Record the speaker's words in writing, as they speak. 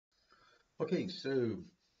Okay, so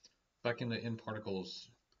back into nParticles,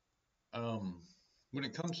 um, when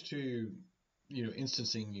it comes to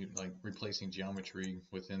instancing, like replacing geometry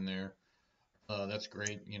within there, that's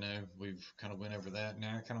great. We've kind of went over that.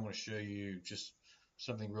 Now I kind of want to show you just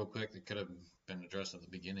something real quick that could have been addressed at the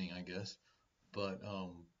beginning, I guess, but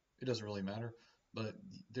it doesn't really matter. But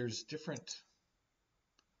there's different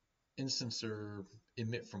instancer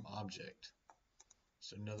emit from object.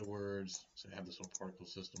 So in other words, so I have this little particle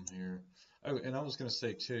system here. Oh, and I was going to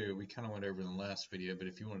say too, we kind of went over in the last video, but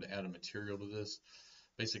if you wanted to add a material to this,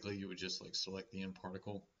 basically you would just like select the end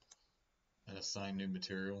particle and assign new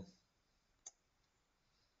material,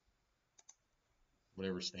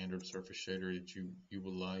 whatever standard surface shader that you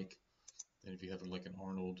would like. And if you have like an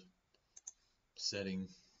Arnold setting,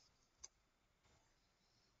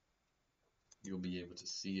 you'll be able to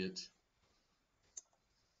see it.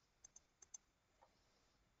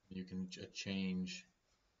 You can change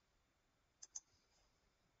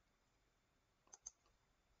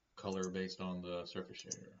color based on the surface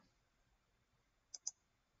shader.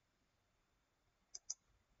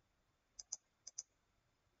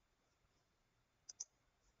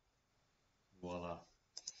 Voila.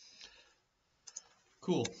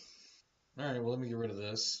 Cool. All right, well, let me get rid of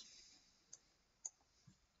this.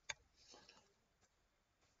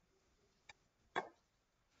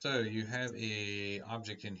 So you have a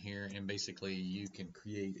object in here, and basically you can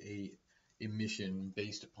create a emission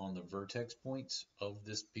based upon the vertex points of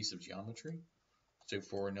this piece of geometry.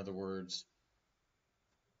 So in other words,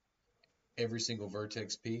 every single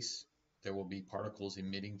vertex piece, there will be particles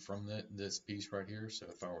emitting from this piece right here. So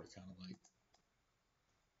if I were to kind of like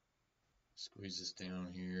squeeze this down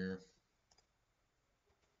here,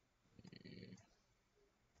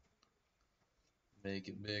 make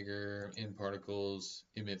it bigger, nParticles,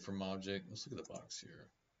 emit from object. Let's look at the box here.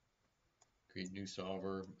 Create new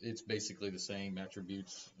solver. It's basically the same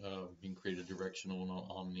attributes. You can create a directional and an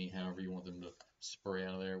omni, however you want them to spray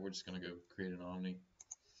out of there. We're just going to go create an omni.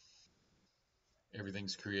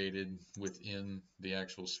 Everything's created within the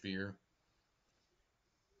actual sphere.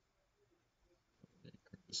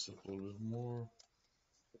 Crank this up a little bit more.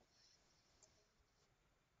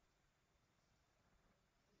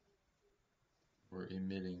 We're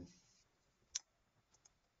emitting.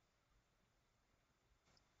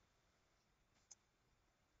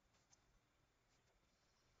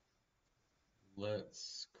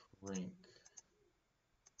 Let's crank.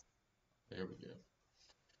 There we go.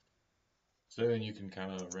 So then you can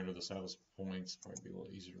kind of render this out as points. Might be a little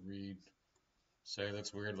easier to read. So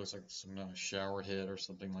that's weird. Looks like some shower head or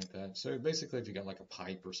something like that. So basically, if you got like a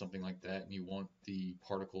pipe or something like that, and you want the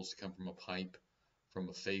particles to come from a pipe, from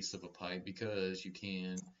a face of a pipe, because you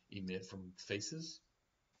can emit from faces.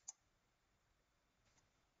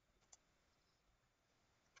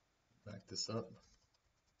 Back this up.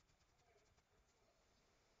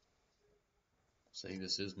 Say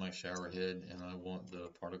this is my shower head, and I want the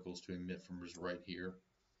particles to emit from just right here.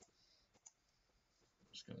 I'm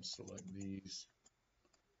just going to select these.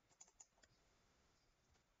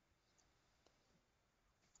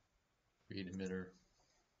 Create emitter.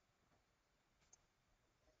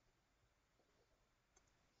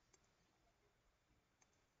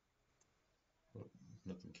 Oh,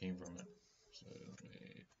 nothing came from it. So let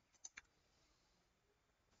me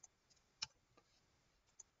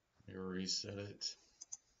reset it.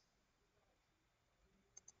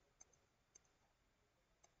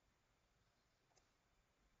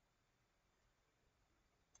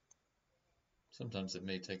 Sometimes it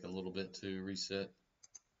may take a little bit to reset.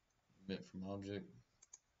 Emit from object.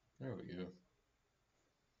 There we go.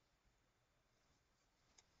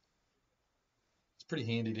 It's pretty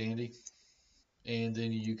handy dandy. And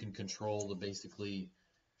then you can control the basically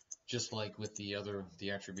just like with the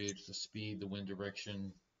attributes, the speed, the wind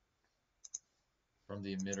direction from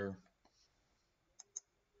the emitter,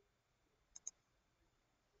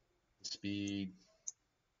 the speed,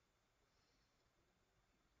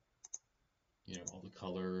 all the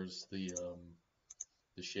colors, the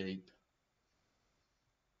shape.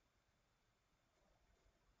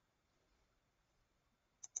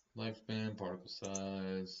 Lifespan, particle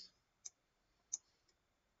size,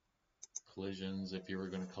 collisions, if you were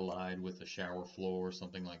going to collide with a shower floor or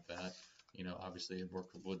something like that, obviously it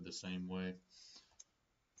worked with wood the same way.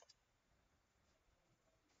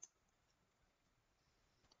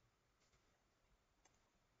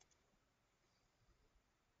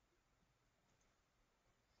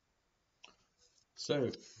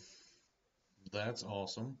 So that's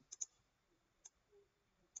awesome.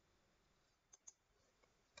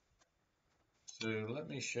 So let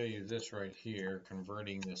me show you this right here,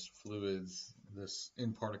 converting this fluids, this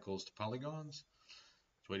nParticles to polygons.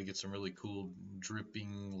 It's a way to get some really cool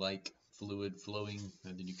dripping like fluid flowing,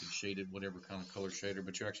 and then you can shade it whatever kind of color shader,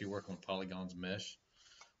 but you're actually working with polygons mesh,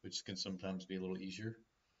 which can sometimes be a little easier.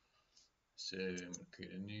 So I'm going to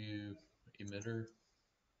create a new emitter,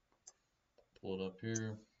 pull it up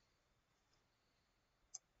here.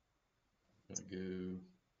 I'm going to go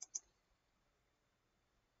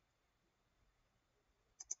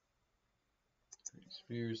create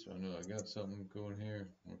spheres, so I know I got something going here.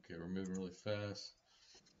 Okay, we're moving really fast.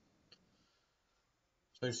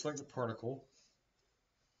 So select the particle,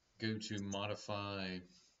 go to modify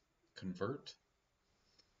convert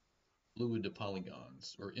fluid to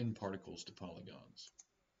polygons, or nParticles to polygons.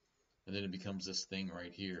 And then it becomes this thing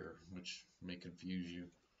right here, which may confuse you.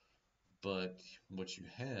 But what you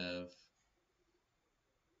have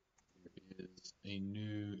is a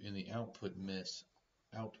new, in the output mesh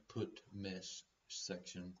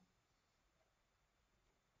section.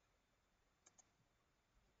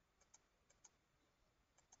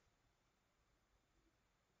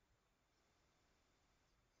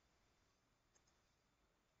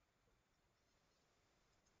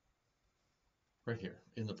 Right here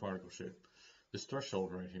in the particle shape. This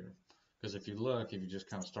threshold right here. Because if you look, if you just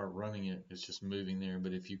kind of start running it, it's just moving there.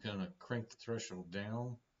 But if you kind of crank the threshold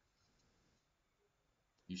down,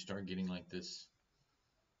 you start getting like this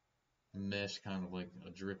mesh, kind of like a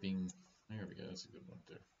dripping. There we go. That's a good one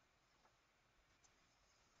there.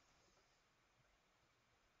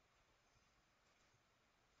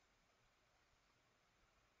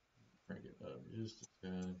 Crank it up just a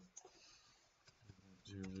tad.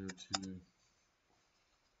 002.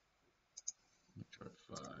 Try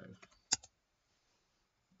 5.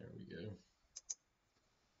 There we go.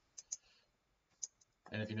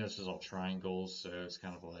 And if you notice, it's all triangles, so it's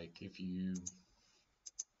kind of like if you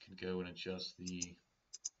can go and adjust the,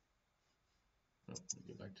 let me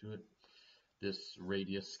get back to it, this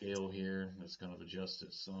radius scale here, let's kind of adjust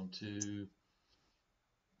it some too.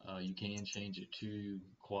 You can change it to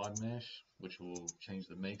quad mesh, which will change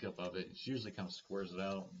the makeup of it. It usually kind of squares it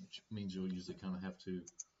out, which means you'll usually kind of have to,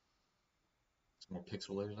 it's more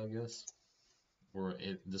pixelated, I guess, or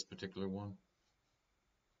this particular one.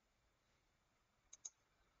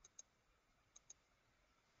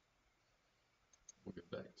 We'll get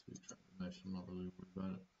back to triangle mesh. I'm not really worried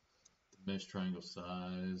about it. Mesh triangle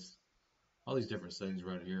size, all these different settings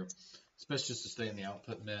right here. It's best just to stay in the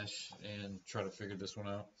output mesh and try to figure this one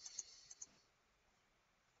out.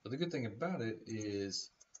 But the good thing about it is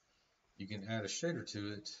you can add a shader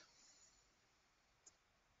to it.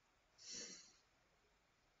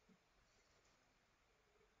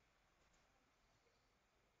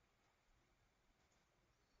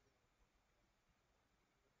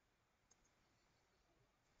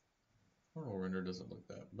 Normal render doesn't look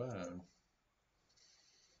that bad.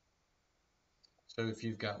 So if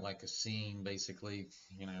you've got like a scene, basically,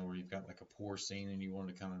 you know, where you've got like a poor scene and you want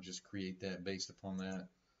to kind of just create that based upon that,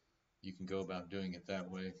 you can go about doing it that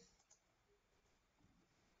way.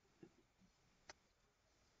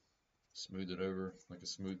 Smooth it over like a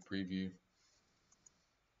smooth preview.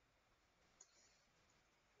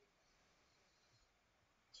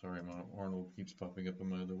 Sorry, my Arnold keeps popping up in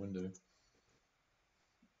my other window.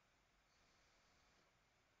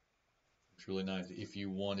 It's really nice. If you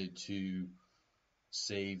wanted to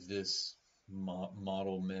save this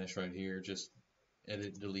model mesh right here, just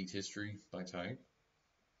edit delete history by type.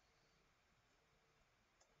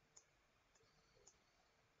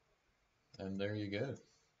 And there you go.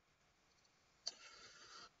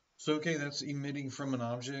 So, okay, that's emitting from an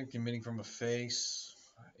object, emitting from a face,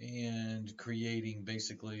 and creating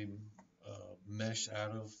basically mesh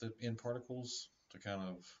out of the nParticles to kind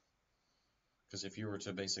of, because if you were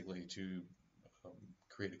to basically to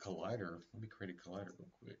create a collider, let me create a collider real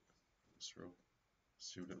quick. Just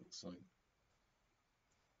see what it looks like.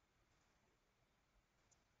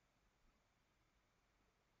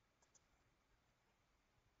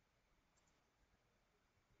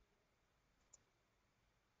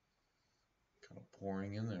 Kind of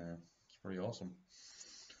pouring in there. It's pretty awesome.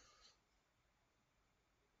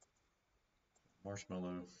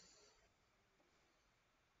 Marshmallow.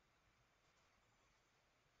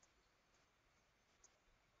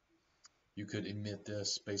 You could emit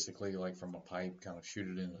this basically like from a pipe, kind of shoot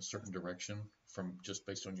it in a certain direction from just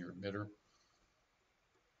based on your emitter.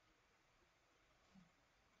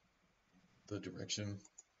 The direction.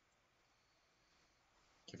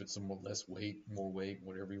 Give it some less weight, more weight,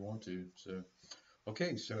 whatever you want to. So,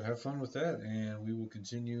 okay, so have fun with that, and we will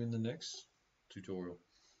continue in the next tutorial.